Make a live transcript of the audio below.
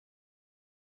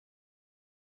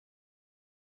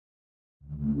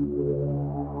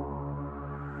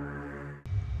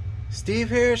Steve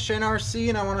here, ShenRC,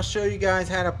 and I want to show you guys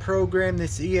how to program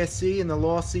this ESC in the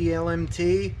Losi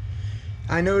LMT.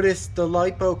 I noticed the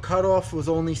lipo cutoff was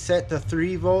only set to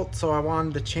 3 volts, so I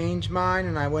wanted to change mine,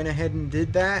 and I went ahead and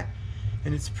did that.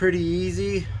 And it's pretty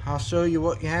easy. I'll show you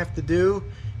what you have to do.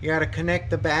 You got to connect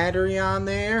the battery on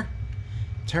there,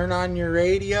 turn on your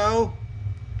radio,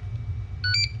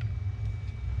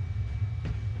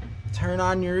 turn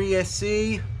on your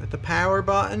ESC with the power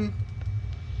button.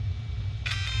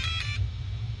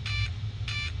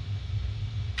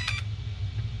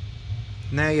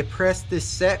 Now you press this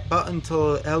set button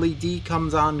till the LED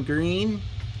comes on green,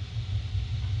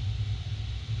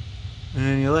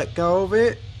 and you let go of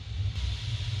it.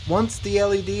 Once the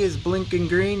LED is blinking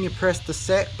green, you press the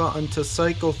set button to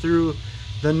cycle through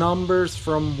the numbers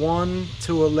from 1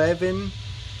 to 11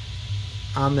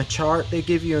 on the chart they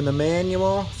give you in the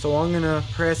manual. So I'm gonna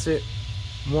press it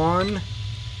 1,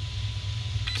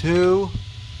 2,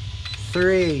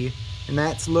 3, and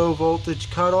that's low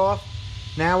voltage cutoff.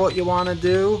 Now what you want to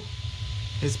do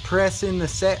is press in the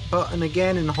set button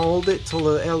again and hold it till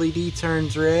the LED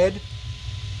turns red.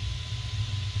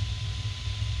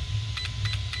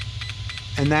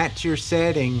 And that's your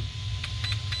setting.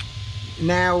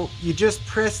 Now you just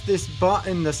press this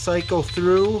button to cycle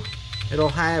through. It'll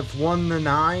have 1 to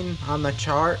 9 on the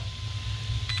chart.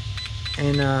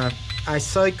 And I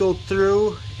cycled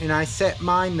through and I set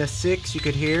mine to 6. You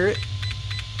could hear it.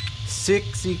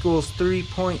 6 equals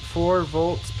 3.4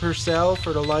 volts per cell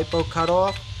for the lipo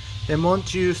cutoff. Then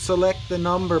once you select the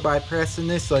number by pressing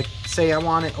this, like say I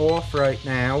want it off right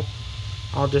now,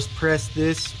 I'll just press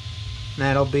this and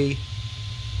that'll be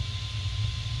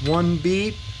 1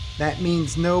 beep. That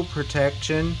means no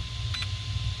protection.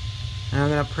 And I'm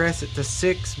going to press it to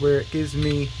 6 where it gives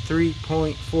me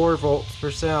 3.4 volts per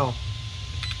cell.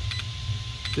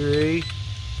 3,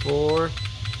 4,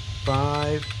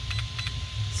 5,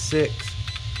 6.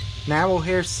 Now we'll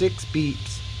hear 6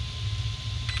 beeps.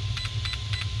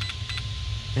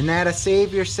 And now to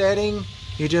save your setting,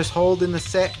 you just hold in the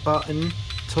set button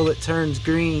till it turns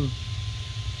green.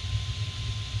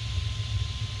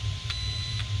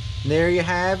 There you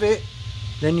have it.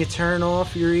 Then you turn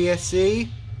off your ESC.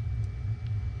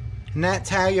 And that's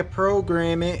how you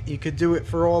program it. You could do it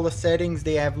for all the settings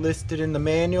they have listed in the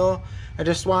manual. I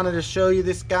just wanted to show you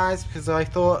this, guys, because I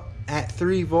thought at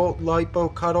 3 volt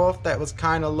lipo cutoff that was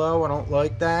kind of low. I don't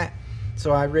like that,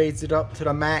 so I raised it up to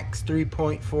the max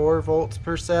 3.4 volts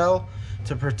per cell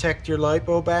to protect your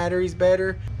lipo batteries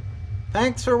better.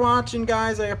 Thanks for watching,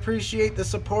 guys. I appreciate the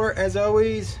support as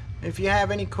always. If you have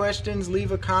any questions,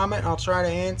 leave a comment. I'll try to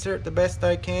answer it the best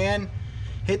I can.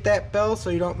 Hit that bell so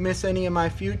you don't miss any of my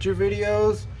future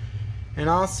videos, and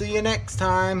I'll see you next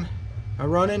time. A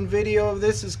run-in video of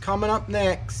this is coming up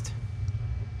next.